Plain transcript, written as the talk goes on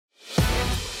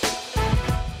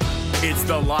It's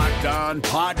the Locked On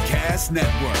Podcast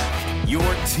Network, your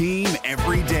team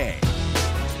every day.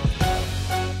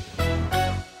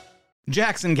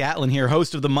 Jackson Gatlin here,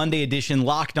 host of the Monday edition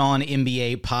Locked On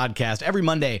NBA podcast. Every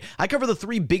Monday, I cover the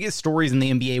three biggest stories in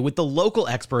the NBA with the local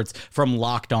experts from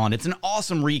Locked On. It's an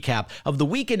awesome recap of the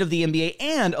weekend of the NBA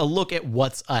and a look at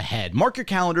what's ahead. Mark your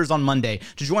calendars on Monday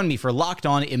to join me for Locked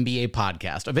On NBA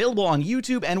podcast, available on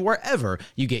YouTube and wherever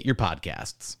you get your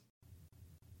podcasts.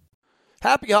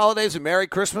 Happy holidays and Merry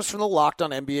Christmas from the Locked On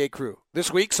NBA crew.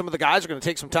 This week, some of the guys are going to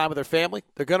take some time with their family.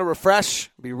 They're going to refresh,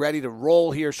 be ready to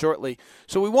roll here shortly.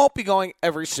 So we won't be going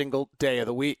every single day of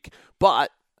the week.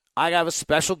 But I have a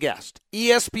special guest.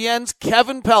 ESPN's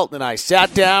Kevin Pelton and I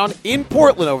sat down in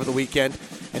Portland over the weekend.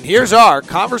 And here's our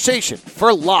conversation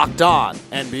for Locked On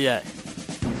NBA.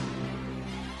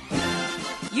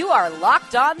 You are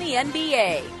Locked On the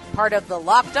NBA, part of the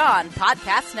Locked On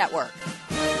Podcast Network.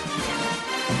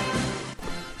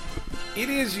 It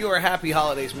is your Happy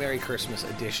Holidays, Merry Christmas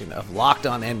edition of Locked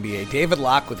On NBA. David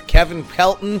Locke with Kevin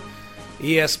Pelton,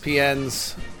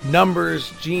 ESPN's numbers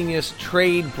genius,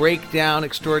 trade breakdown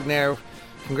extraordinaire.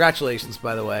 Congratulations,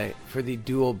 by the way, for the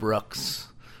Dual Brooks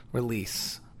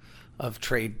release of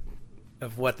trade,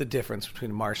 of what the difference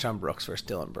between Marshawn Brooks versus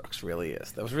Dillon Brooks really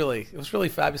is. It was really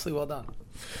fabulously well done.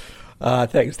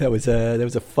 Thanks. That was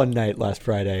a fun night last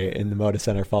Friday in the Moda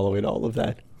Center following all of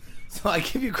that. So I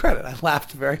give you credit. I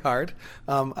laughed very hard.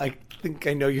 I think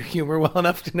I know your humor well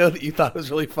enough to know that you thought it was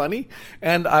really funny,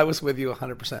 and I was with you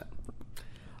 100%.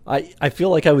 I feel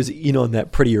like I was in on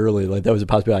that pretty early. Like that was a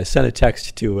possibility. I sent a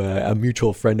text to a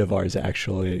mutual friend of ours,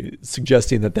 actually,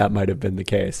 suggesting that might have been the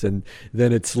case, and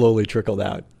then it slowly trickled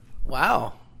out.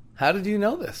 Wow. How did you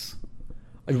know this?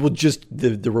 Well, just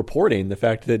the reporting, the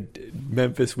fact that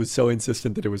Memphis was so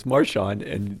insistent that it was Marshawn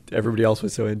and everybody else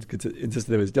was so insistent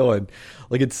that it was Dillon.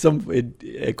 Like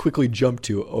it quickly jumped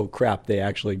to, oh crap, they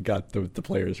actually got the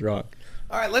players wrong.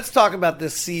 All right, let's talk about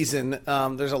this season.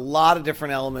 There's a lot of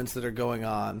different elements that are going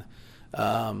on.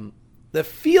 That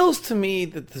feels to me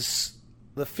that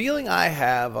the feeling I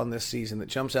have on this season that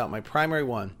jumps out, my primary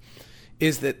one,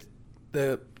 is that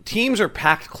the teams are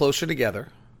packed closer together.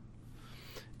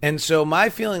 And so my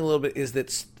feeling a little bit is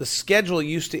that the schedule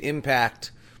used to impact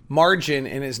margin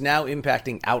and is now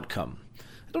impacting outcome.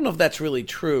 I don't know if that's really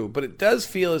true, but it does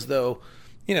feel as though,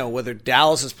 you know, whether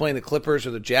Dallas is playing the Clippers or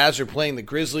the Jazz are playing the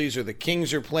Grizzlies or the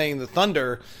Kings are playing the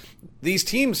Thunder, these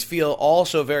teams feel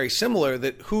also very similar,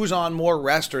 that who's on more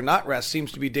rest or not rest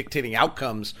seems to be dictating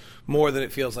outcomes more than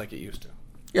it feels like it used to.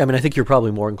 Yeah, I mean, I think you're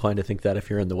probably more inclined to think that if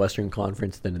you're in the Western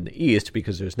Conference than in the East,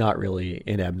 because there's not really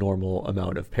an abnormal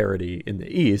amount of parity in the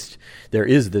East. There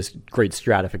is this great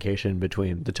stratification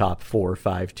between the top 4 or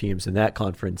 5 teams in that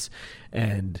conference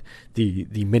and the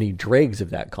many dregs of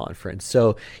that conference.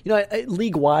 So, you know,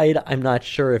 league-wide, I'm not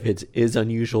sure if it's as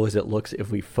unusual as it looks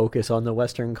if we focus on the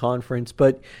Western Conference.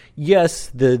 But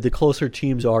yes, the closer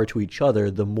teams are to each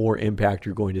other, the more impact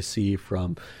you're going to see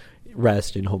from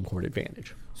rest and home court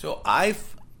advantage. So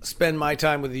I've spend my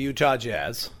time with the Utah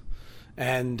Jazz,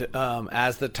 and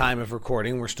as the time of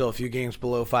recording, we're still a few games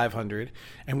below 500,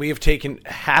 and we have taken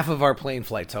half of our plane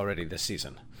flights already this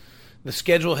season. The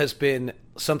schedule has been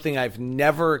something I've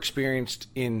never experienced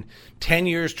in 10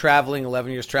 years traveling,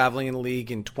 11 years traveling in the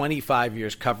league, and 25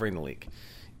 years covering the league.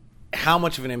 How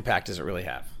much of an impact does it really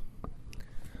have?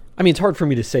 I mean, it's hard for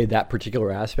me to say that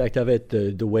particular aspect of it,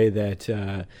 the way that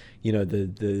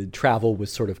the travel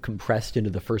was sort of compressed into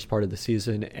the first part of the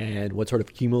season and what sort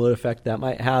of cumulative effect that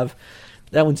might have.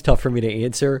 That one's tough for me to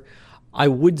answer. I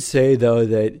would say, though,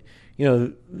 that, you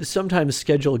know, sometimes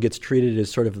schedule gets treated as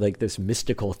sort of like this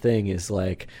mystical thing, is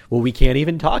like, well, we can't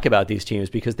even talk about these teams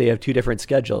because they have 2 different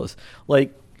schedules.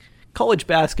 Like, college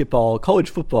basketball, college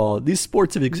football, these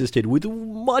sports have existed with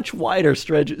much wider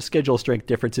schedule strength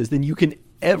differences than you can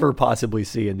ever possibly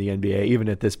see in the NBA, even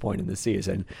at this point in the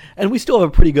season. And we still have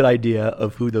a pretty good idea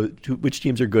of which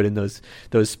teams are good in those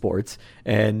sports.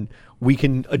 And we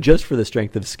can adjust for the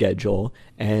strength of schedule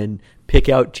and pick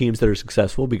out teams that are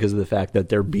successful because of the fact that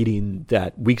they're beating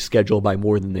that weak schedule by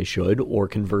more than they should, or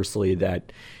conversely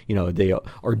that, you know, they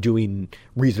are doing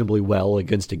reasonably well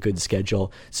against a good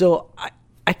schedule. So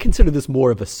I consider this more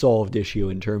of a solved issue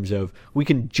in terms of we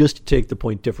can just take the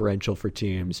point differential for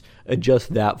teams,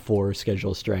 adjust that for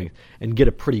schedule strength, and get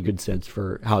a pretty good sense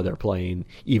for how they're playing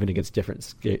even against different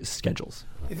schedules.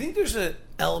 I think there's an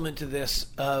element to this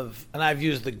and I've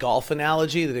used the golf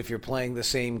analogy, that if you're playing the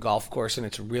same golf course and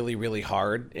it's really, really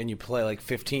hard and you play like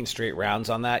 15 straight rounds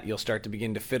on that, you'll start to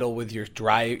begin to fiddle with your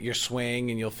swing,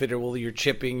 and you'll fiddle with your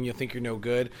chipping, and you'll think you're no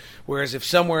good. Whereas if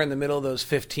somewhere in the middle of those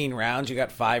 15 rounds, you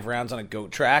got 5 rounds on a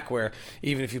goat track where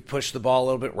even if you push the ball a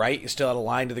little bit right, you still have a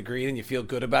line to the green and you feel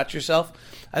good about yourself.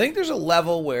 I think there's a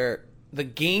level where the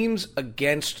games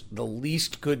against the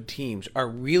least good teams are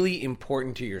really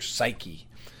important to your psyche.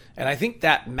 And I think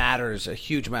that matters a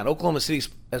huge amount. Oklahoma City,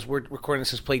 as we're recording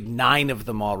this, has played 9 of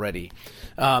them already.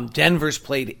 Denver's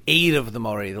played 8 of them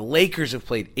already. The Lakers have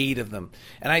played 8 of them.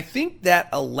 And I think that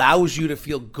allows you to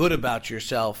feel good about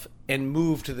yourself and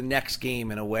move to the next game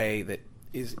in a way that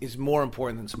is more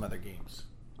important than some other games.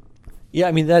 Yeah,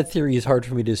 I mean, that theory is hard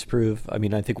for me to disprove. I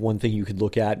mean, I think one thing you could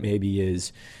look at maybe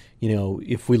is,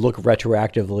 if we look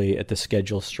retroactively at the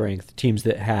schedule strength, teams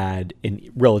that had a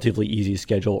relatively easy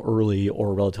schedule early or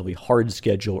a relatively hard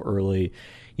schedule early,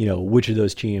 which of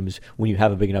those teams, when you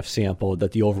have a big enough sample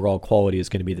that the overall quality is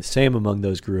going to be the same among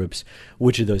those groups,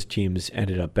 which of those teams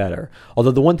ended up better? Although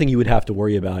the one thing you would have to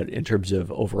worry about in terms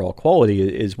of overall quality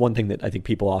is one thing that I think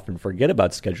people often forget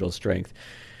about schedule strength.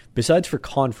 Besides for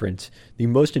conference, the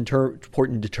most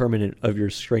important determinant of your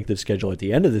strength of schedule at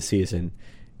the end of the season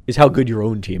is how good your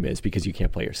own team is, because you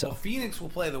can't play yourself. Well, Phoenix will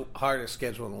play the hardest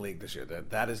schedule in the league this year.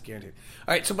 That is guaranteed.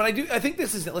 All right, but I think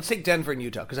this is, let's take Denver and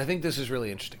Utah, because I think this is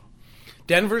really interesting.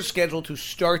 Denver's schedule to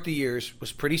start the years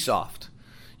was pretty soft.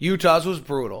 Utah's was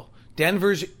brutal.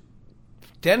 Denver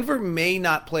may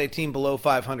not play a team below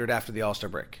 500 after the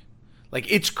All-Star break. Like,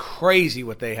 it's crazy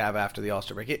what they have after the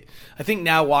All-Star break. I think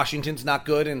now Washington's not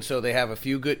good, and so they have a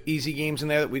few good, easy games in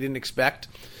there that we didn't expect.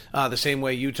 The same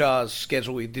way Utah's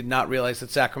schedule, we did not realize that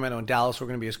Sacramento and Dallas were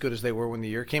going to be as good as they were when the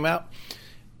year came out.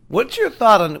 What's your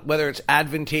thought on whether it's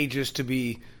advantageous to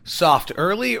be soft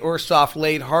early or soft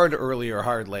late, hard early or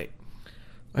hard late?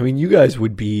 I mean, you guys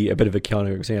would be a bit of a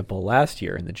counterexample last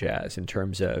year in the Jazz in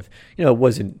terms of, it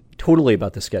wasn't totally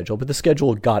about the schedule, but the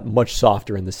schedule got much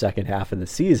softer in the second half of the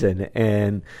season.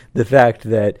 And the fact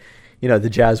that, the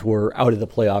Jazz were out of the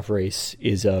playoff race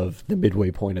is of the midway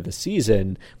point of the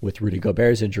season, with Rudy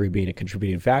Gobert's injury being a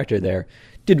contributing factor there,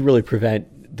 didn't really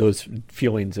prevent those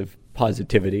feelings of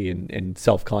positivity and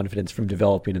self-confidence from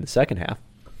developing in the second half.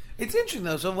 It's interesting,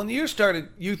 though. So when the year started,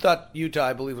 you thought Utah,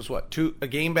 I believe, was what, 2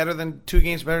 games better than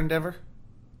Denver?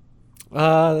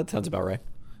 That sounds about right.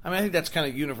 I mean, I think that's kind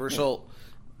of universal.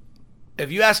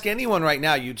 If you ask anyone right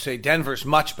now, you'd say Denver's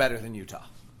much better than Utah.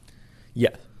 Yeah.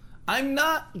 I'm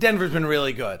not. Denver's been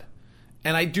really good.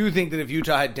 And I do think that if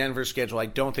Utah had Denver's schedule, I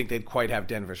don't think they'd quite have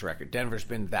Denver's record. Denver's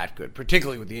been that good,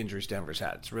 particularly with the injuries Denver's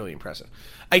had. It's really impressive.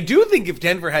 I do think if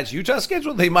Denver has Utah's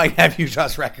schedule, they might have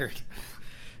Utah's record.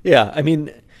 Yeah, I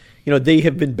mean, they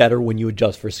have been better when you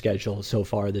adjust for schedule so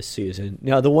far this season.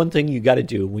 Now, the one thing you got to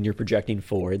do when you're projecting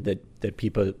forward that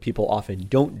people often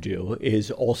don't do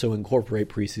is also incorporate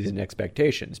preseason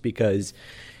expectations, because,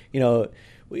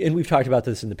 and we've talked about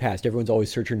this in the past, everyone's always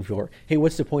searching for, hey,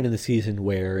 what's the point in the season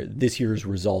where this year's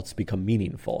results become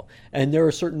meaningful? And there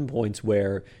are certain points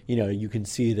where, you can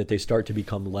see that they start to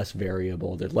become less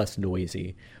variable, they're less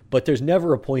noisy. But there's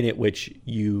never a point at which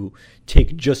you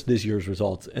take just this year's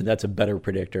results, and that's a better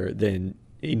predictor than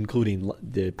including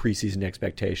the preseason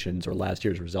expectations or last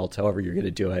year's results, however you're going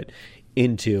to do it,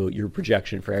 into your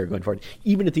projection for how you're going forward.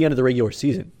 Even at the end of the regular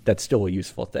season, that's still a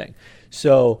useful thing.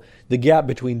 So the gap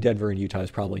between Denver and Utah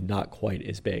is probably not quite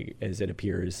as big as it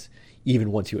appears,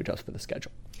 even once you adjust for the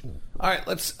schedule. All right,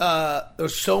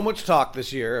 there's so much talk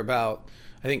this year about,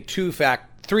 I think, 3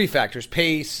 factors: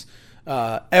 pace,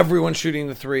 everyone shooting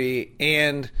the three,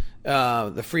 and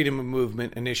the freedom of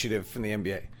movement initiative from the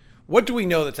NBA. What do we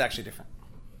know that's actually different?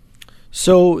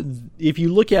 So if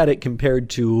you look at it compared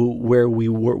to where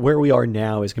we are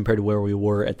now as compared to where we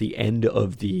were at the end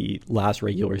of the last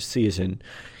regular season,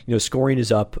 scoring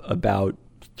is up about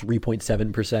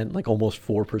 3.7%, like almost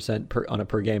 4% on a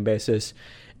per game basis.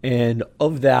 And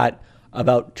of that,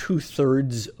 about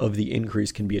 2/3 of the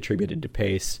increase can be attributed to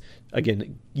pace.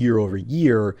 Again, year over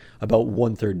year, about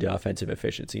 1/3 to offensive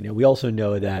efficiency. Now, we also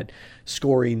know that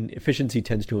scoring efficiency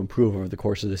tends to improve over the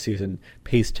course of the season.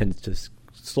 Pace tends to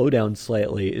slow down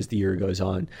slightly as the year goes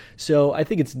on. So I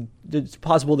think it's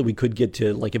possible that we could get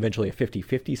to like eventually a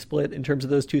 50-50 split in terms of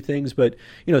those two things. But,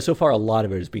 so far a lot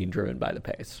of it is being driven by the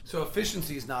pace. So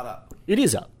efficiency is not up. It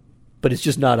is up, but it's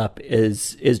just not up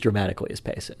as dramatically as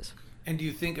pace is. And do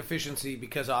you think efficiency,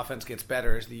 because offense gets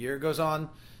better as the year goes on,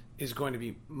 is going to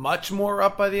be much more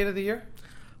up by the end of the year?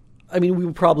 I mean,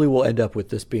 we probably will end up with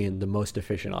this being the most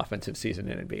efficient offensive season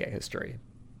in NBA history.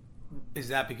 Is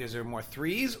that because there are more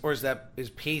threes, or is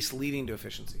pace leading to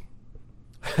efficiency?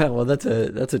 Well, that's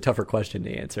a tougher question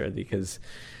to answer because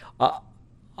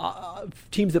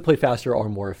teams that play faster are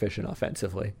more efficient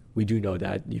offensively. We do know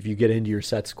that. If you get into your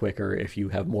sets quicker, if you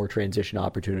have more transition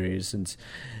opportunities, since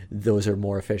those are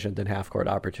more efficient than half-court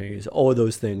opportunities, all of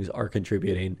those things are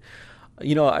contributing.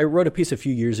 I wrote a piece a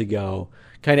few years ago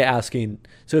kind of asking,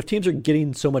 so if teams are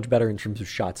getting so much better in terms of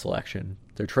shot selection,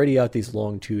 they're trading out these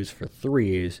long twos for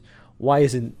threes, why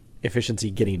isn't efficiency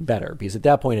getting better? Because at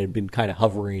that point it had been kind of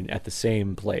hovering at the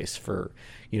same place for,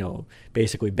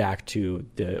 basically back to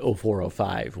the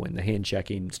 04-05 when the hand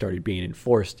checking started being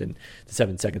enforced and the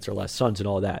 7 seconds or less Suns and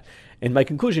all that. And my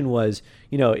conclusion was,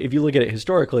 if you look at it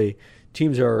historically,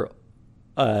 teams are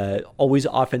always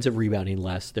offensive rebounding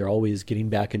less. They're always getting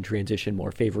back in transition,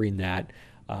 more favoring that.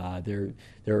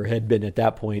 There had been at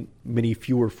that point many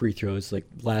fewer free throws. Like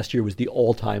last year was the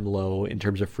all-time low in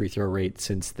terms of free throw rate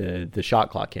since the shot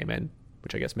clock came in,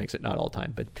 which I guess makes it not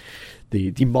all-time, but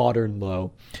the modern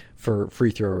low for free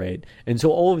throw rate. And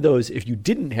so all of those, if you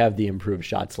didn't have the improved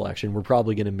shot selection, were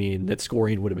probably going to mean that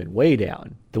scoring would have been way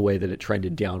down the way that it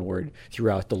trended downward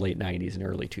throughout the late 90s and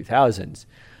early 2000s.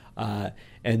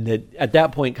 And that at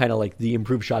that point, kind of like the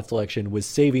improved shot selection was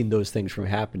saving those things from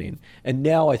happening. And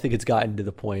now I think it's gotten to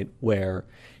the point where,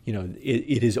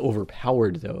 it has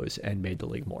overpowered those and made the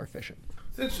league more efficient.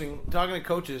 It's interesting. Talking to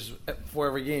coaches for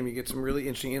every game, you get some really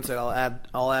interesting insight.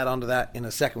 I'll add on to that in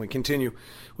a second. We continue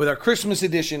with our Christmas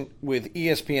edition with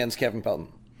ESPN's Kevin Pelton.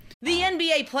 The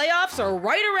NBA playoffs are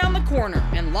right around the corner,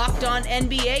 and Locked On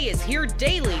NBA is here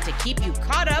daily to keep you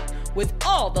caught up with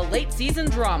all the late season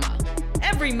drama.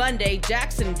 Every Monday,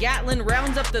 Jackson Gatlin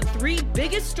rounds up the 3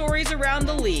 biggest stories around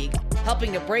the league,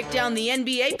 helping to break down the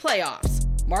NBA playoffs.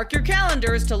 Mark your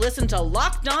calendars to listen to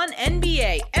Locked On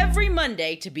NBA every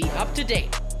Monday to be up to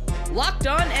date. Locked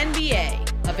On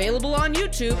NBA, available on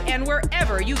YouTube and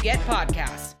wherever you get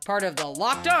podcasts. Part of the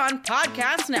Locked On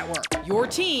Podcast Network, your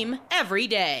team every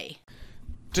day.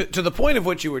 To the point of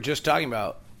what you were just talking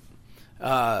about,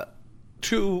 one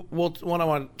I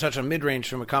want to touch on mid-range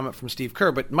from a comment from Steve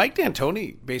Kerr, but Mike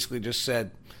D'Antoni basically just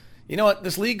said, you know what,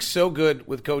 this league's so good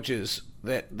with coaches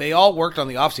that they all worked on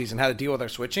the offseason how to deal with our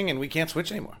switching, and we can't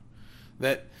switch anymore.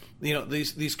 That,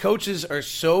 these coaches are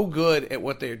so good at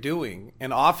what they're doing,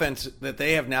 and offense that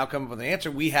they have now come up with an answer.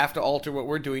 We have to alter what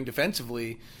we're doing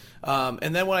defensively.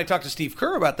 And then when I talked to Steve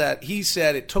Kerr about that, he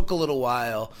said it took a little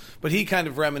while, but he kind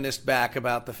of reminisced back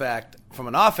about the fact from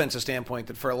an offensive standpoint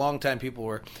that for a long time people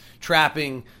were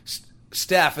trapping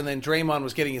Steph, and then Draymond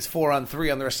was getting his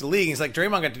 4-on-3 on the rest of the league. He's like,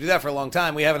 Draymond got to do that for a long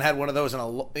time. We haven't had one of those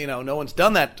no one's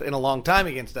done that in a long time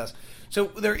against us. So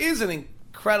there is an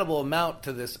incredible amount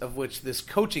to this of which this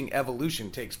coaching evolution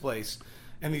takes place,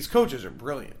 and these coaches are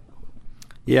brilliant.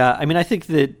 Yeah, I mean, I think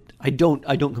that I don't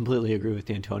completely agree with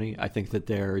D'Antoni. I think that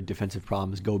their defensive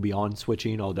problems go beyond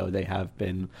switching, although they have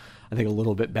been, I think, a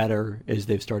little bit better as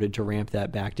they've started to ramp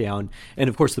that back down. And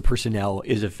of course, the personnel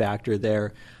is a factor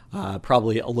there.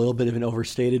 Probably a little bit of an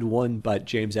overstated one, but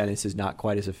James Ennis is not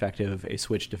quite as effective a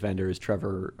switch defender as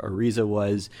Trevor Ariza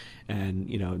was.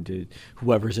 And,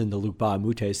 whoever's in the Luke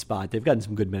Ba-a-Mute spot, they've gotten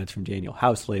some good minutes from Daniel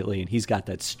House lately, and he's got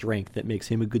that strength that makes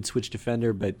him a good switch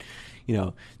defender. But,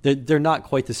 they're not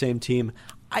quite the same team.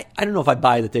 I don't know if I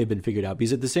buy that they've been figured out,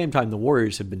 because at the same time, the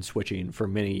Warriors have been switching for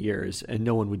many years, and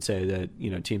no one would say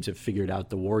that teams have figured out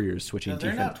the Warriors switching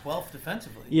defense. They're now 12th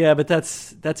defensively. Yeah, but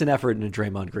that's an effort in a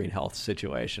Draymond Green health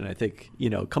situation. I think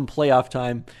come playoff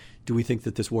time, do we think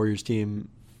that this Warriors team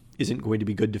isn't going to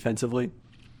be good defensively?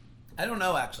 I don't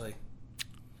know, actually.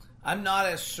 I'm not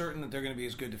as certain that they're going to be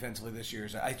as good defensively this year.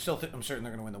 I still think I'm certain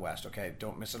they're going to win the West. Okay,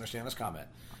 don't misunderstand this comment.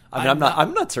 I'm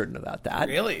not certain about that.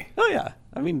 Really? Oh yeah.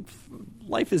 I mean,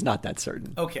 life is not that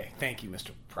certain. Okay, thank you,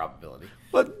 Mr. Probability.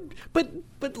 But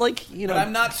like But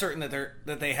I'm not certain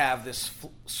that they have this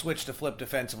switch to flip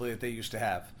defensively that they used to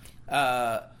have.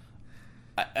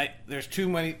 There's too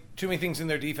many things in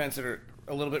their defense that are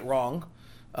a little bit wrong.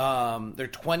 They're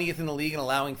 20th in the league in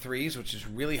allowing threes, which is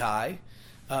really high.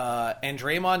 And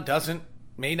Draymond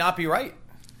may not be right.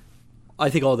 I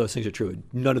think all of those things are true.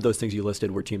 None of those things you listed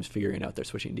were teams figuring out their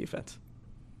switching defense.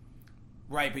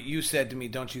 Right, but you said to me,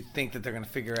 don't you think that they're going to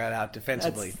figure it out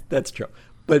defensively? That's true.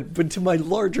 But to my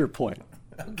larger point.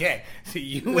 Okay, so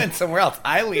you went somewhere else.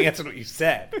 I only answered what you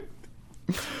said.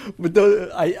 But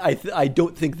I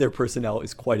don't think their personnel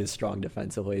is quite as strong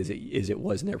defensively as it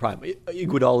was in their prime.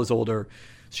 Iguodala is older.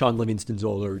 Sean Livingston's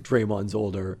older. Draymond's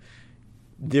older.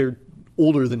 They're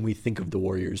older than we think of the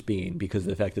Warriors being because of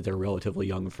the fact that they're relatively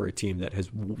young for a team that has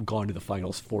gone to the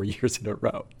finals 4 years in a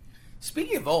row.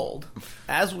 Speaking of old,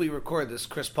 as we record this,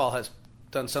 Chris Paul has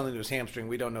done something to his hamstring.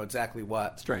 We don't know exactly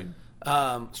what. Strain.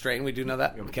 Strain, we do know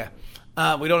that? Okay.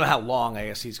 We don't know how long, I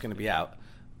guess, he's going to be out.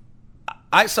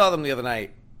 I saw them the other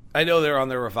night. I know they're on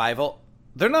their revival.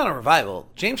 They're not a revival.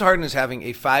 James Harden is having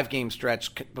a 5-game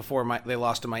stretch before they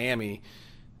lost to Miami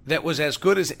that was as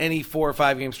good as any 4 or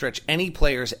 5 game stretch any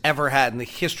player's ever had in the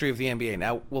history of the NBA.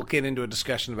 Now, we'll get into a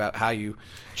discussion about how you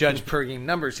judge per game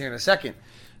numbers here in a second.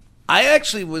 I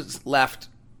actually was left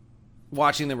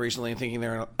watching them recently and thinking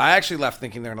they're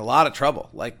in a lot of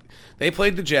trouble. Like, they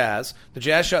played the Jazz. The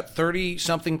Jazz shot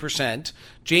 30-something%.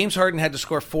 James Harden had to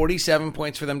score 47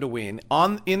 points for them to win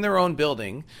in their own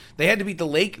building. They had to beat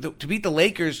the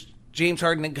Lakers. James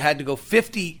Harden had to go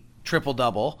 50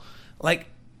 triple-double. Like,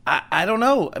 I don't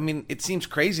know. I mean, it seems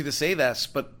crazy to say this,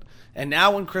 and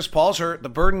now when Chris Paul's hurt, the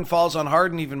burden falls on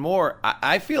Harden even more.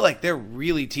 I feel like they're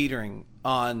really teetering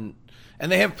on,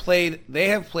 and they have played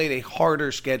a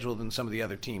harder schedule than some of the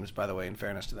other teams, by the way, in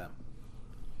fairness to them.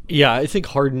 Yeah, I think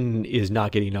Harden is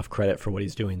not getting enough credit for what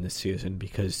he's doing this season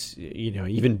because,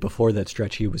 even before that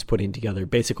stretch, he was putting together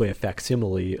basically a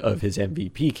facsimile of his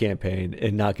MVP campaign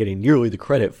and not getting nearly the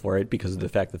credit for it because of the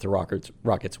fact that the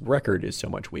Rockets' record is so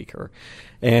much weaker.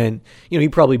 And, he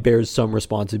probably bears some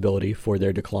responsibility for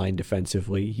their decline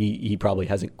defensively. He probably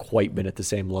hasn't quite been at the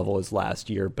same level as last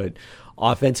year, but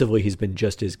offensively he's been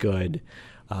just as good.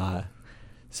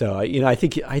 So, I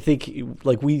think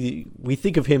like we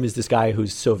think of him as this guy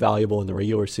who's so valuable in the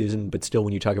regular season, but still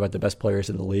when you talk about the best players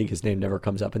in the league, his name never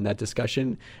comes up in that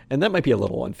discussion. And that might be a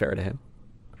little unfair to him.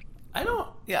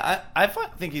 I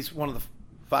think he's one of the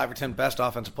 5 or 10 best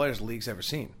offensive players the league's ever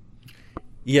seen.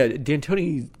 Yeah,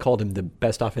 D'Antoni called him the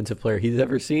best offensive player he's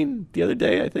ever seen the other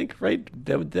day, I think, right?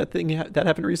 That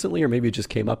happened recently, or maybe it just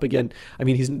came up again. I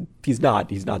mean, he's not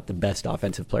the best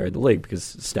offensive player in the league because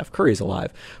Steph Curry's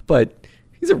alive, but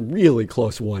he's a really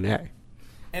close 1A.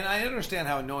 And I understand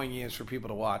how annoying he is for people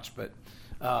to watch, but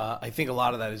I think a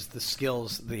lot of that is the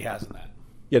skills that he has in that.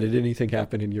 Yeah, did anything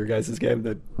happen in your guys' game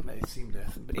that... They seem to...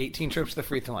 18 trips to the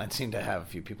free throw line seem to have a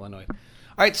few people annoyed.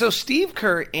 All right, so Steve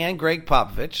Kerr and Greg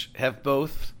Popovich have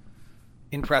both,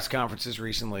 in press conferences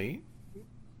recently,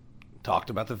 talked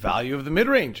about the value of the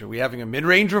mid-range. Are we having a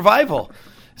mid-range revival?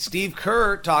 Steve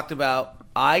Kerr talked about,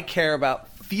 I care about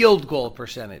field goal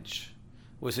percentage,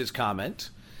 was his comment.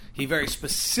 He very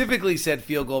specifically said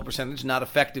field goal percentage, not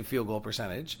effective field goal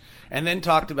percentage, and then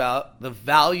talked about the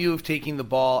value of taking the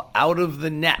ball out of the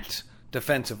net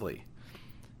defensively.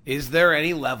 Is there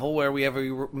any level where we have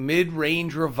a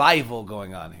mid-range revival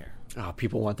going on here? Oh,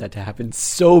 people want that to happen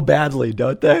so badly,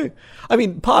 don't they? I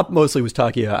mean, Pop mostly was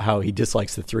talking about how he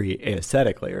dislikes the three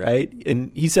aesthetically, right?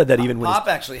 And he said that even when Pop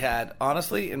actually had,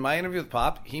 honestly, in my interview with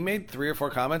Pop, he made 3 or 4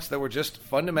 comments that were just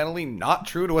fundamentally not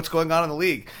true to what's going on in the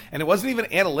league. And it wasn't even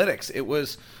analytics. It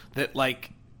was that,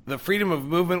 like, the freedom of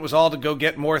movement was all to go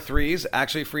get more threes.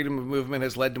 Actually, freedom of movement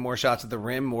has led to more shots at the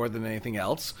rim more than anything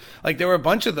else. Like, there were a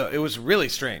bunch of it was really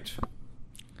strange.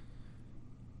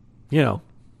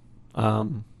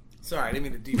 Sorry, I didn't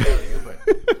mean to derail you,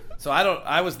 but so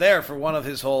I was there for one of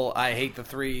his whole I hate the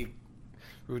 3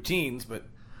 routines, but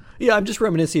yeah, I'm just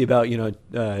reminiscing about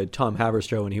Tom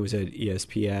Haberstroh when he was at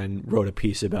ESPN wrote a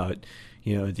piece about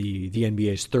the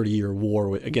NBA's 30-year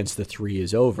war against the 3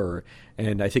 is over,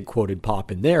 and I think quoted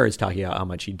Pop in there as talking about how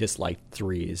much he disliked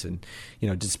threes, and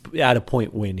just at a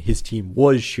point when his team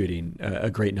was shooting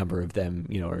a great number of them,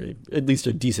 or at least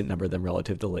a decent number of them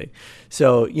relative to the league.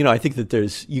 So I think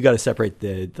that you got to separate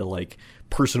the like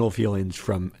personal feelings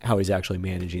from how he's actually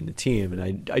managing the team,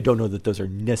 and I don't know that those are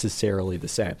necessarily the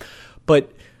same.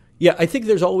 But yeah, I think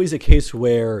there's always a case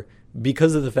where,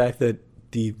 because of the fact that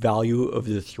the value of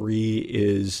the 3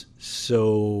 is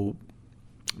so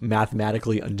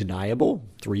mathematically undeniable,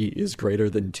 3 is greater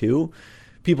than 2,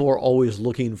 people are always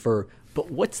looking for,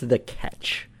 but what's the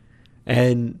catch?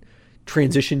 And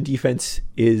transition defense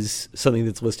is something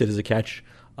that's listed as a catch,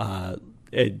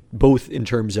 both in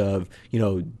terms of,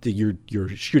 you're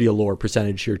shooting a lower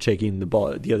percentage, you're taking the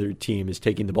ball, the other team is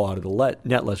taking the ball out of the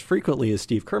net less frequently, as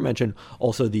Steve Kerr mentioned,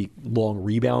 also the long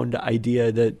rebound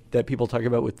idea that people talk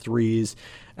about with threes,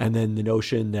 and then the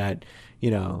notion that,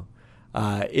 in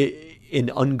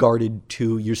unguarded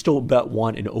 2, you're still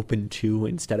want an open 2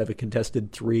 instead of a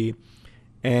contested 3.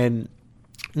 And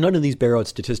none of these bear out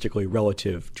statistically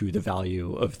relative to the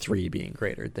value of 3 being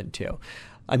greater than 2.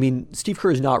 I mean, Steve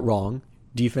Kerr is not wrong.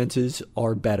 Defenses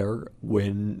are better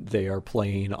when they are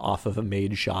playing off of a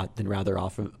made shot than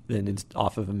off of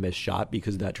a missed shot,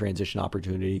 because that transition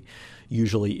opportunity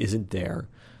usually isn't there.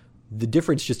 the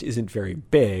difference just isn't very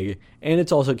big. And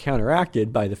it's also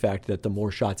counteracted by the fact that the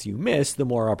more shots you miss, the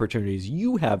more opportunities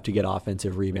you have to get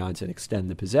offensive rebounds and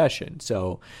extend the possession.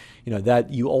 So, that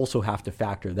you also have to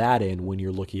factor that in when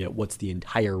you're looking at what's the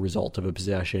entire result of a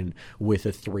possession with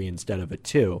a 3 instead of a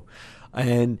 2.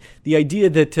 And the idea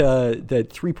that that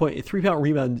 3-point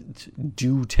rebounds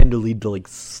do tend to lead to like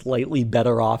slightly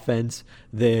better offense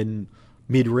than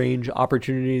mid-range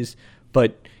opportunities,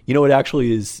 but what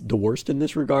actually is the worst in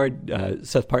this regard?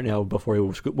 Seth Partnow, before he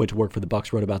went to work for the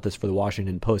Bucks, wrote about this for the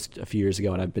Washington Post a few years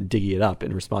ago, and I've been digging it up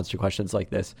in response to questions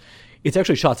like this. It's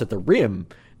actually shots at the rim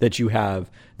that you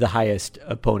have the highest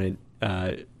opponent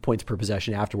points per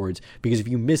possession afterwards, because if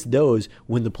you miss those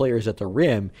when the player is at the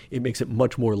rim, it makes it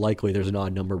much more likely there's an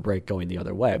odd number break going the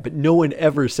other way. But no one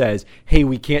ever says, hey,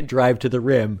 we can't drive to the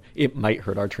rim. It might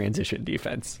hurt our transition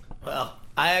defense. Well,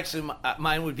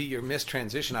 mine would be your missed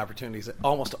transition opportunities. It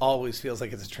almost always feels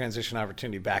like it's a transition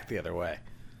opportunity back the other way.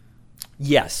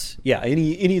 Yes. Yeah.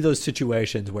 Any of those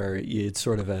situations where it's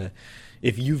sort of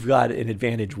if you've got an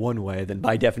advantage one way, then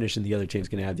by definition the other team's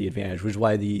going to have the advantage, which is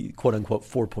why the quote-unquote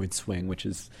 4-point swing, which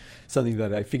is something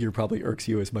that I figure probably irks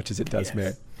you as much as it does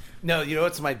me. No,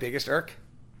 what's my biggest irk?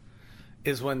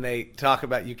 Is when they talk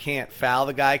about you can't foul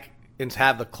the guy and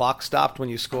have the clock stopped when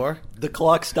you score. The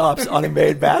clock stops on a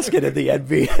made basket in the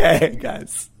NBA,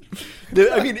 guys.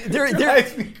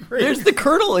 There's the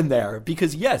kernel in there,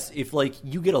 because yes, if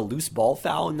you get a loose ball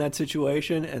foul in that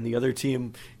situation and the other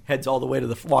team walks all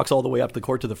the way up the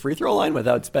court to the free throw line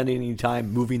without spending any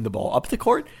time moving the ball up the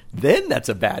court, then that's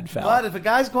a bad foul. But if a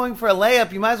guy's going for a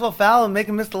layup, you might as well foul him, make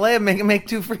him miss the layup, make him make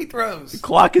 2 free throws. The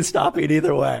clock is stopping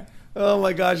either way. Oh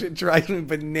my gosh, it drives me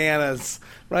bananas.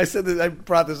 When I said that, I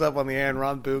brought this up on the air, and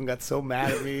Ron Boone got so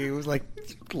mad at me. It was like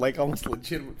almost a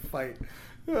legitimate fight.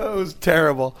 Oh, it was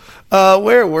terrible.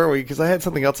 Where were we? Because I had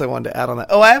something else I wanted to add on that.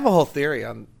 Oh, I have a whole theory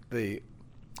on the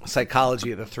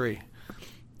psychology of the 3.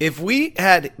 If we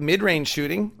had mid-range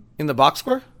shooting in the box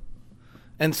score,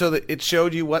 and so that it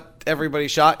showed you what everybody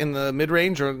shot in the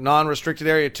mid-range or non-restricted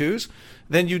area 2s,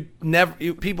 then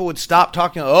people would stop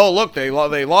talking. Oh, look, they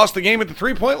lost the game at the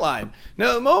 3-point line.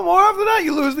 No, more often than not,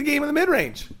 you lose the game in the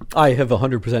mid-range. I have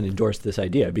 100% endorsed this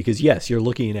idea, because yes, you're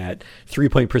looking at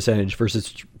 3-point percentage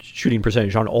versus shooting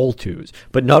percentage on all 2s,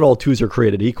 but not all 2s are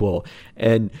created equal.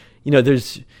 And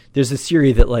there's this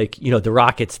theory that the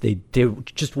Rockets they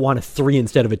just want a 3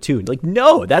 instead of a 2.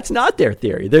 No, that's not their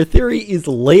theory. Their theory is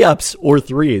layups or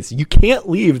 3s. You can't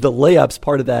leave the layups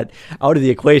part of that out of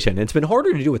the equation. And it's been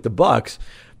harder to do with the Bucks,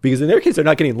 because in their case they're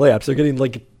not getting layups. They're getting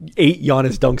 8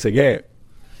 Giannis dunks a game.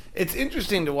 It's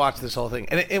interesting to watch this whole thing.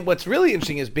 And what's really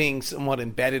interesting is being somewhat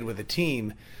embedded with a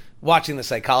team, watching the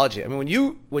psychology. I mean,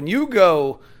 when you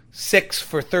go 6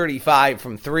 for 35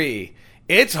 from 3,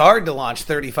 it's hard to launch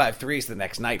 35 threes the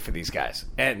next night for these guys.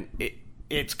 And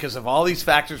it's because of all these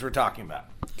factors we're talking about.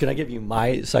 Can I give you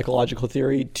my psychological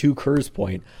theory? To Kerr's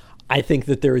point, I think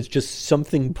that there is just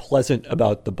something pleasant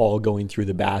about the ball going through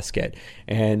the basket.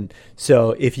 And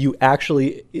so if you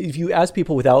ask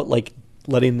people without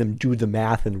letting them do the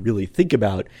math and really think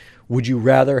about, would you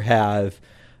rather have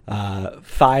 5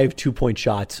 2-point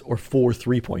shots or 4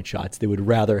 3-point shots? They would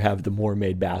rather have the more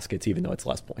made baskets, even though it's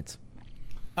less points.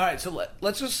 All right, so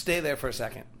let's just stay there for a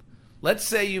second. Let's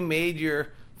say you made your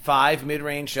 5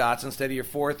 mid-range shots instead of your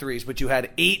 4 threes, but you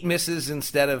had 8 misses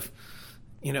instead of,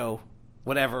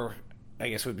 whatever. I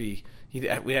guess we'd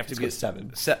have to be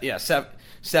 7.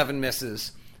 7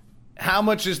 misses. How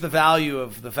much is the value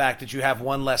of the fact that you have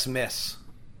 1 less miss?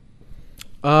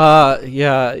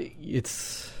 Yeah,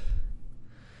 it's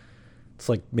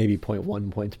maybe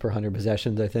 0.1 points per 100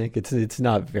 possessions. I think it's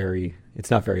not very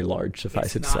large.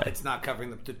 Suffice it to say, it's not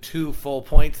covering the 2 full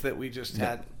points that we just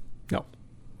had. No.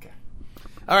 Okay.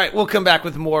 All right, we'll come back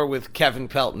with more with Kevin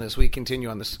Pelton as we continue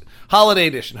on this holiday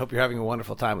edition. Hope you're having a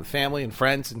wonderful time with family and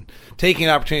friends and taking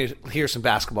an opportunity to hear some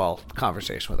basketball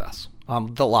conversation with us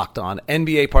on the Locked On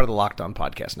NBA, part of the Locked On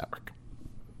Podcast Network.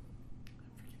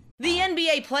 The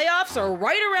NBA playoffs are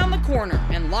right around the corner,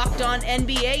 and Locked On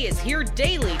NBA is here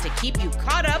daily to keep you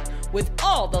caught up with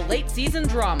all the late season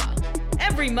drama.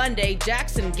 Every Monday,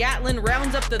 Jackson Gatlin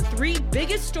rounds up the 3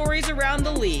 biggest stories around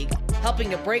the league,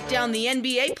 helping to break down the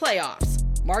NBA playoffs.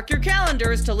 Mark your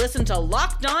calendars to listen to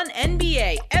Locked On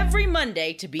NBA every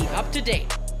Monday to be up to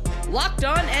date. Locked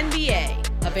On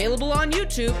NBA, available on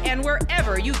YouTube and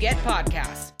wherever you get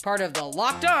podcasts. Part of the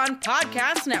Locked On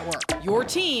Podcast Network, your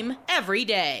team every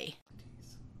day.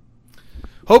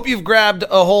 Hope you've grabbed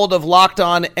a hold of Locked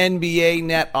On NBA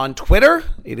Net on Twitter.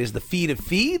 It is the feed of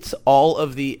feeds, all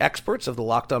of the experts of the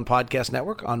Locked On Podcast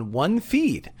Network on one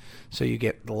feed. So you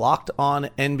get the Locked On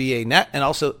NBA Net and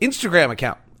also Instagram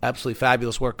account absolutely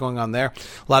fabulous work going on there.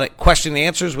 A lot of question and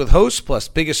answers with hosts, plus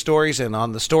biggest stories, and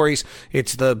on the stories,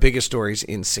 it's the biggest stories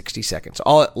in 60 seconds.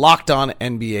 All at Locked On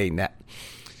NBA Net.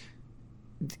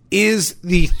 Is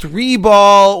the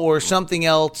 3-ball or something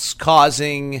else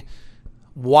causing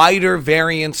wider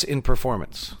variance in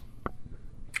performance?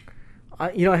 I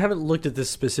haven't looked at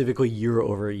this specifically year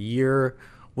over year.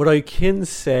 What I can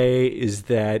say is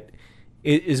that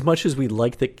as much as we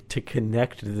like to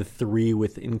connect the 3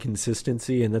 with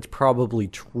inconsistency, and that's probably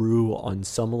true on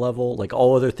some level, like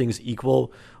all other things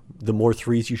equal, the more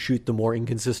threes you shoot, the more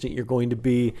inconsistent you're going to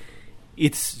be.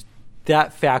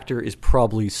 That factor is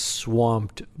probably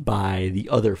swamped by the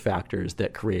other factors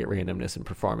that create randomness in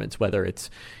performance, whether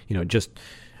it's just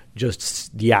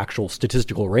the actual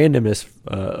statistical randomness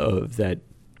of that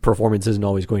performance isn't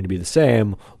always going to be the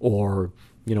same, or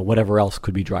whatever else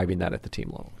could be driving that at the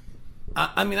team level.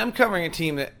 I'm covering a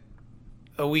team that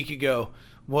a week ago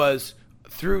was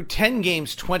through 10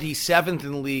 games 27th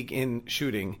in the league in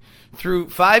shooting, through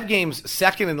 5 games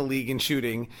second in the league in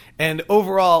shooting, and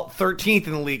overall 13th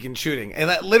in the league in shooting. And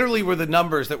that literally were the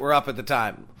numbers that were up at the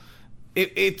time.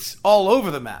 It's all over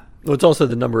the map. Well, it's also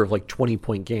the number of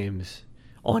 20-point games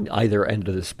on either end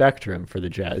of the spectrum for the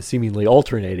Jazz, seemingly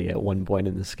alternating at one point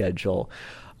in the schedule,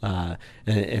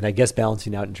 and I guess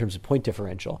balancing out in terms of point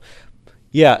differential.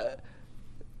 Yeah,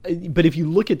 but if you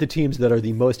look at the teams that are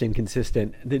the most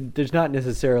inconsistent, there's not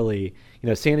necessarily,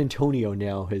 San Antonio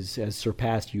now has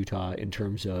surpassed Utah in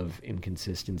terms of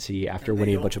inconsistency after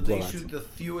winning a bunch of blowouts. They shoot the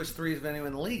fewest threes of anyone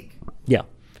in the league. Yeah.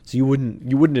 So you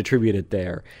wouldn't attribute it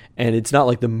there. And it's not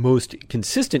like the most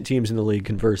consistent teams in the league,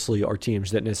 conversely, are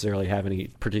teams that necessarily have any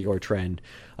particular trend.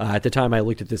 At the time I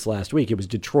looked at this last week, it was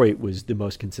Detroit was the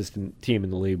most consistent team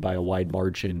in the league by a wide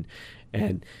margin.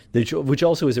 And which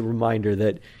also is a reminder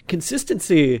that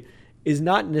consistency is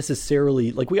not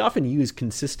necessarily, we often use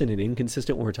consistent and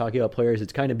inconsistent when we're talking about players.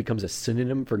 It kind of becomes a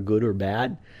synonym for good or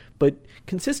bad. But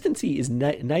consistency is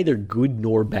neither good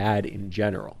nor bad in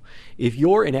general. If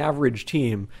you're an average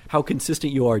team, how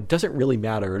consistent you are doesn't really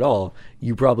matter at all.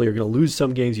 You probably are going to lose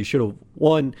some games you should have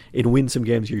won and win some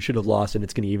games you should have lost, and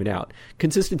it's going to even out.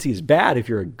 Consistency is bad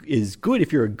is good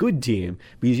if you're a good team,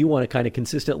 because you want to kind of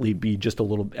consistently be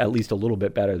at least a little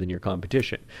bit better than your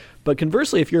competition. But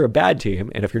conversely, if you're a bad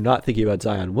team, and if you're not thinking about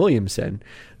Zion Williamson,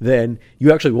 then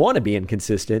you actually want to be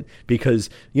inconsistent,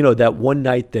 because that one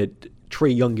night that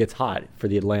Trae Young gets hot for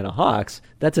the Atlanta Hawks,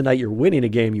 that's a night you're winning a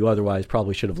game you otherwise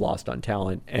probably should have lost on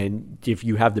talent. And if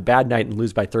you have the bad night and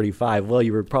lose by 35, well,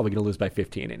 you were probably going to lose by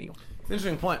 15 anyway.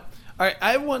 Interesting point. All right,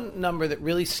 I have one number that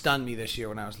really stunned me this year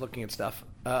when I was looking at stuff.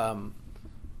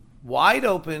 Wide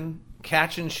open,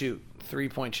 catch and shoot,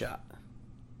 3-point shot.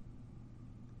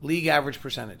 League average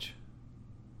percentage.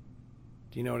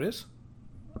 Do you know what it is?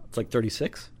 It's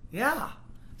 36? Yeah.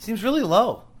 Seems really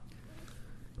low.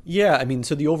 Yeah,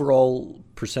 so the overall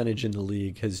percentage in the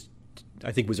league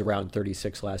I think was around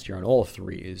 36 last year on all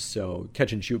threes. So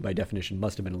catch and shoot by definition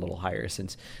must have been a little higher,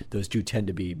 since those do tend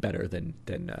to be better than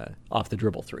off the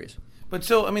dribble threes. But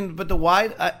the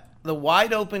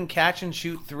wide open catch and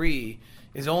shoot 3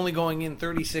 is only going in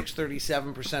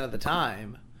 36-37% of the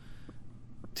time.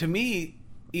 To me,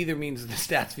 either means the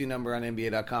stats view number on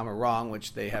NBA.com are wrong,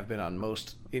 which they have been on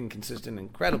most inconsistent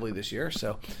incredibly this year.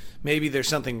 So maybe there's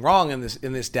something wrong in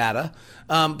this data.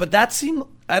 But that seemed,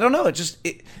 I don't know.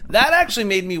 That actually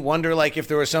made me wonder, if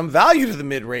there was some value to the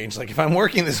mid range. If I'm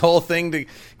working this whole thing to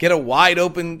get a wide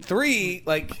open 3,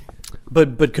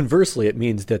 But conversely, it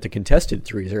means that the contested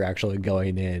threes are actually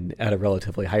going in at a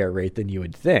relatively higher rate than you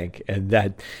would think, and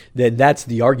that's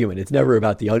the argument. It's never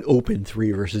about the open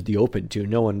 3 versus the open 2.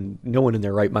 No one in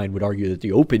their right mind would argue that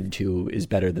the open 2 is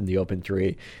better than the open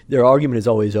 3. Their argument is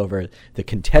always over the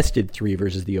contested 3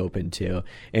 versus the open 2.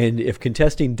 And if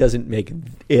contesting doesn't make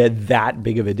that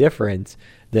big of a difference,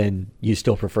 then you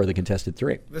still prefer the contested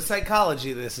 3. The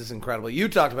psychology of this is incredible. You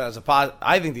talked about it as a positive.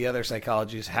 I think the other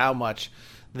psychology is how much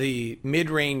the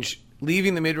mid-range,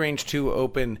 leaving the mid-range 2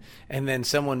 open, and then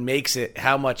someone makes it,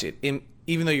 how much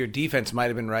even though your defense might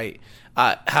have been right,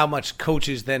 how much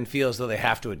coaches then feel as though they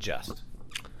have to adjust.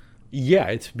 Yeah,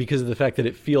 it's because of the fact that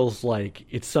it feels like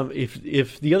it's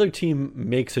if the other team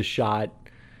makes a shot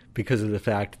because of the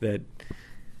fact that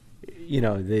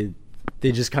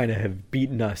they just kind of have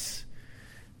beaten us,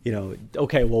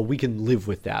 okay, well, we can live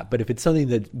with that. But if it's something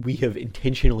that we have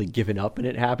intentionally given up and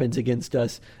it happens against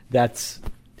us,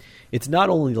 it's not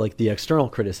only the external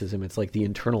criticism, it's the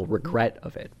internal regret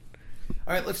of it.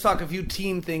 All right, let's talk a few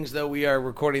team things, though. We are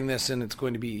recording this, and it's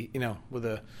going to be, with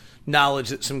a knowledge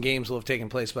that some games will have taken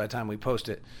place by the time we post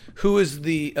it. Who is of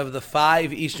the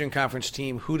 5 Eastern Conference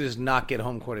team, who does not get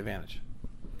home court advantage?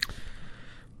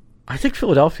 I think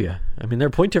Philadelphia. I mean, their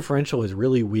point differential is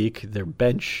really weak. Their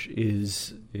bench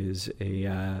is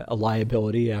a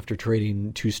liability after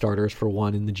trading 2 starters for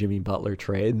 1 in the Jimmy Butler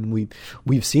trade, and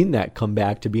we've seen that come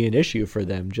back to be an issue for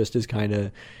them, just as kind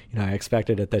of I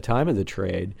expected at the time of the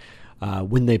trade.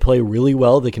 When they play really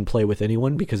well, they can play with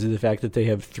anyone because of the fact that they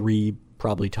have 3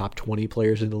 probably top 20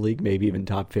 players in the league, maybe even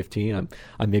top 15.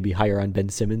 I'm maybe higher on Ben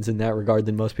Simmons in that regard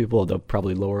than most people, although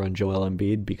probably lower on Joel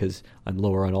Embiid because I'm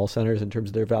lower on all centers in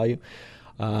terms of their value.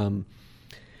 They're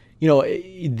going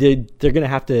to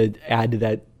have to add to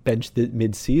that bench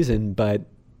mid-season, but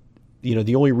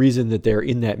the only reason that they're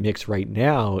in that mix right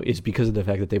now is because of the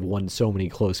fact that they've won so many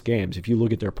close games. If you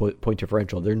look at their point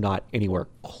differential, they're not anywhere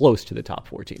close to the top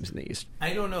 4 teams in the East.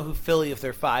 I don't know who Philly, if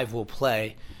they're 5, will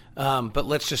play. But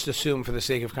let's just assume for the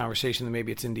sake of conversation that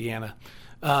maybe it's Indiana.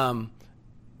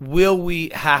 Will we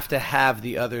have to have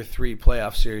the other 3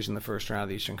 playoff series in the first round of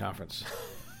the Eastern Conference?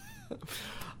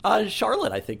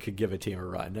 Charlotte, I think, could give a team a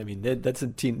run. I mean, that's a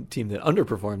team that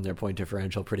underperformed their point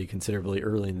differential pretty considerably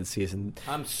early in the season.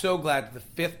 I'm so glad that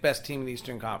the 5th best team in the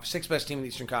Eastern Conference, 6th best team in the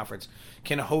Eastern Conference,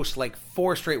 can host like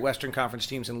 4 straight Western Conference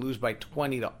teams and lose by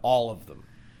 20 to all of them.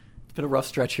 It's been a rough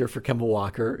stretch here for Kemba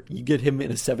Walker. You get him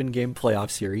in a 7-game playoff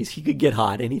series, he could get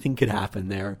hot. Anything could happen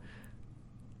there.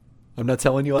 I'm not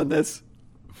telling you on this.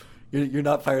 You're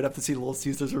not fired up to see Little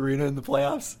Caesars Arena in the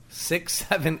playoffs? 6,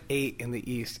 7, 8 in the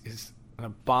East is an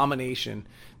abomination.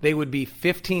 They would be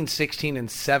 15, 16, and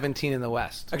 17 in the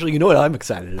West. Actually, you know what I'm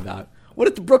excited about? What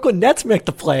if the Brooklyn Nets make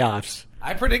the playoffs?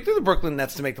 I predicted the Brooklyn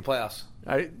Nets to make the playoffs.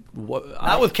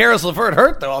 Not with Karis LeVert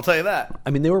hurt, though, I'll tell you that.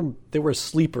 I mean, they were a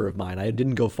sleeper of mine. I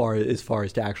didn't go as far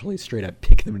as to actually straight up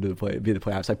pick them to be the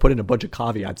playoffs. I put in a bunch of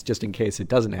caveats just in case it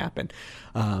doesn't happen.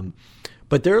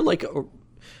 But they're like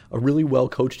a really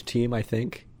well-coached team, I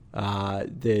think.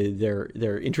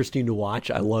 They're interesting to watch.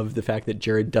 I love the fact that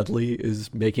Jared Dudley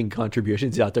is making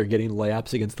contributions. He's out there getting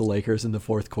layups against the Lakers in the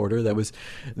 4th quarter. That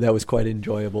was quite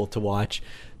enjoyable to watch.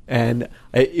 And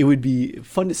it would be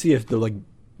fun to see if the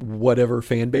whatever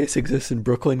fan base exists in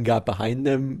Brooklyn got behind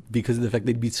them because of the fact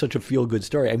they'd be such a feel-good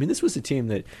story. I mean, this was a team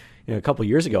that a couple of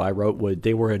years ago I wrote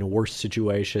they were in a worse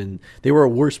situation. They were a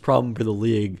worse problem for the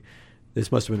league.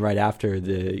 This must have been right after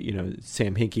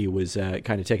Sam Hinkie was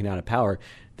kind of taken out of power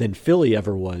than Philly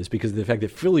ever was, because of the fact that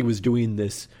Philly was doing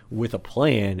this with a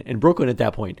plan, and Brooklyn at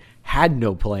that point had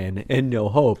no plan and no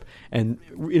hope. And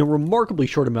in a remarkably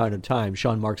short amount of time,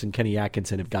 Sean Marks and Kenny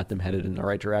Atkinson have got them headed in the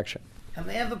right direction. And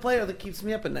they have the player that keeps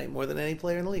me up at night more than any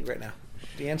player in the league right now,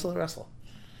 D'Angelo Russell.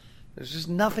 There's just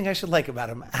nothing I should like about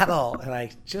him at all, and I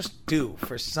just do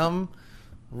for some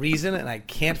reason, and I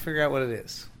can't figure out what it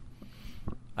is.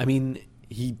 I mean,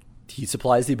 he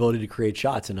supplies the ability to create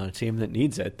shots, and on a team that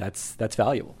needs it, that's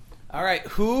valuable. All right,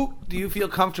 who do you feel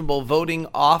comfortable voting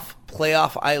off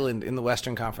playoff island in the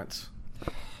Western Conference?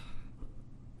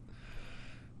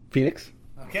 Phoenix.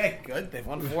 Okay, good. They've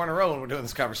won 4 in a row when we're doing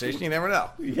this conversation. You never know.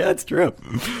 Yeah, that's true.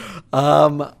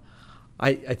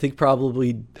 I think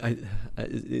probably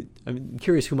I'm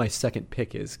curious who my second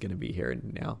pick is going to be here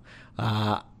now.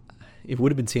 It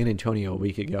would have been San Antonio a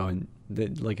week ago, and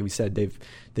like we said,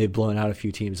 they've blown out a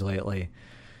few teams lately.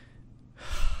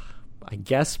 I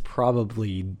guess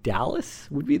probably Dallas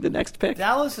would be the next pick.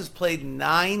 Dallas has played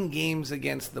 9 games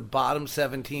against the bottom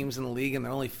 7 teams in the league, and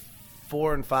they're only 4-5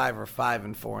 or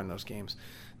 5-4 in those games.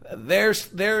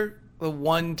 They're the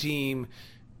one team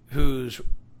whose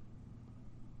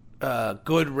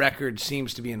good record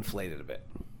seems to be inflated a bit.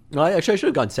 No, I should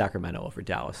have gone Sacramento over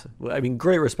Dallas. I mean,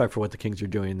 great respect for what the Kings are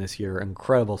doing this year.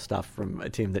 Incredible stuff from a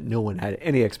team that no one had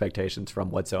any expectations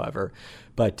from whatsoever.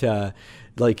 But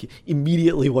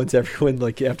immediately once everyone,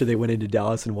 after they went into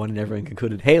Dallas and won, and everyone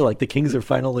concluded, hey, the Kings are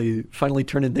finally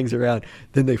turning things around.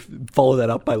 Then they follow that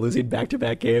up by losing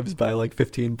back-to-back games by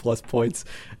 15 plus points,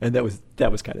 and that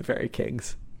was kind of very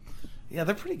Kings. Yeah,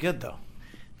 they're pretty good though.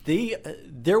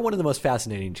 They're one of the most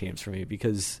fascinating teams for me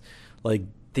because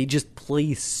they just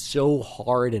play so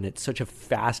hard and at such a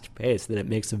fast pace that it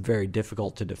makes them very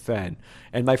difficult to defend.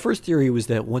 And my first theory was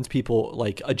that once people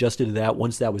adjusted to that,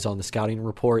 once that was on the scouting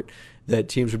report, that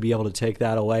teams would be able to take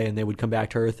that away and they would come back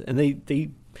to earth. And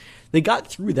they got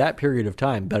through that period of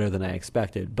time better than I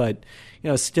expected. But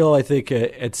still, I think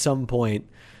at some point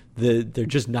they're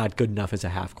just not good enough as a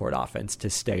half-court offense to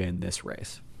stay in this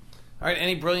race. All right,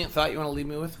 any brilliant thought you want to leave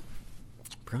me with?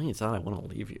 Brilliant thought I want to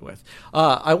leave you with.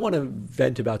 I want to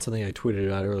vent about something I tweeted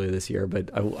about earlier this year, but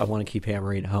I want to keep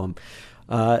hammering it home.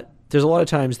 There's a lot of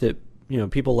times that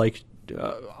people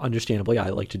understandably, I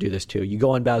like to do this too. You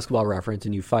go on Basketball Reference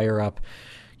and you fire up,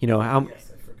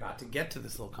 forgot to get to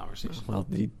this little conversation. Well,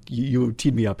 you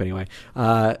teed me up anyway.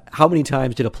 How many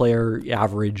times did a player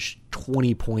average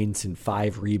 20 points and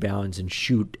 5 rebounds and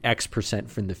shoot X%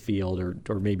 from the field,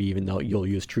 or maybe even though you'll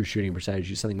use true shooting percentage,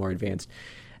 use something more advanced?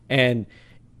 And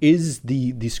is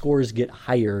the scores get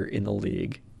higher in the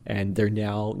league, and they're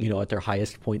now, at their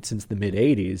highest point since the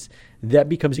mid-'80s, that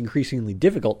becomes increasingly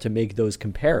difficult to make those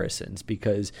comparisons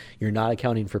because you're not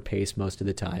accounting for pace most of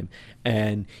the time.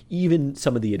 And even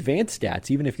some of the advanced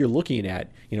stats, even if you're looking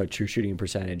at, true shooting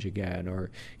percentage again, or,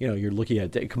 you're looking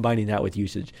at combining that with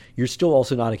usage, you're still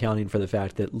also not accounting for the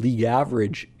fact that league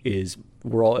average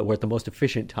we're at the most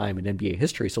efficient time in NBA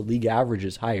history, so league average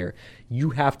is higher.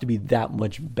 You have to be that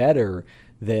much better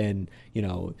than,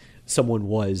 someone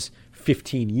was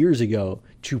 15 years ago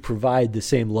to provide the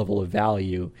same level of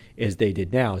value as they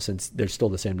did now, since there's still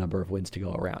the same number of wins to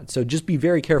go around. So just be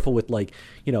very careful with,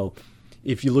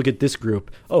 if you look at this group,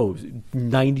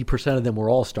 90% of them were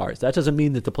all-stars. That doesn't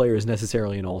mean that the player is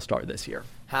necessarily an all-star this year.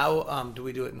 How do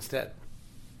we do it instead?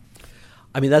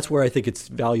 I mean, that's where I think it's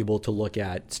valuable to look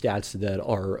at stats that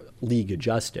are league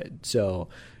adjusted. So,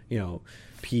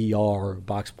 PR,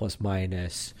 box plus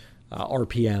minus,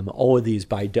 RPM, all of these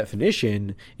by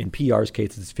definition, in PR's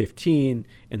case it's 15.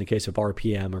 In the case of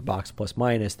RPM or box plus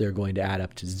minus, they're going to add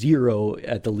up to 0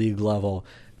 at the league level.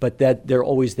 But that they're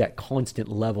always that constant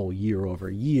level year over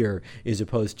year, as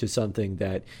opposed to something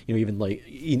that,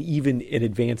 even in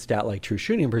advanced stat like true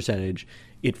shooting percentage,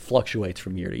 it fluctuates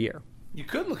from year to year. You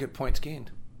could look at points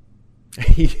gained.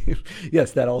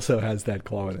 Yes, that also has that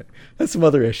quality. Has some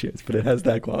other issues, but it has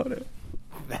that quality.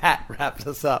 That wraps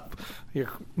us up. Your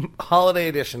holiday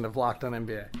edition of Locked On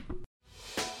NBA.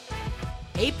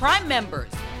 Hey, Prime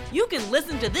members, you can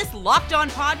listen to this Locked On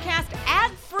podcast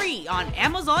ad-free on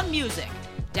Amazon Music.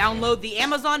 Download the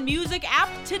Amazon Music app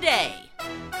today.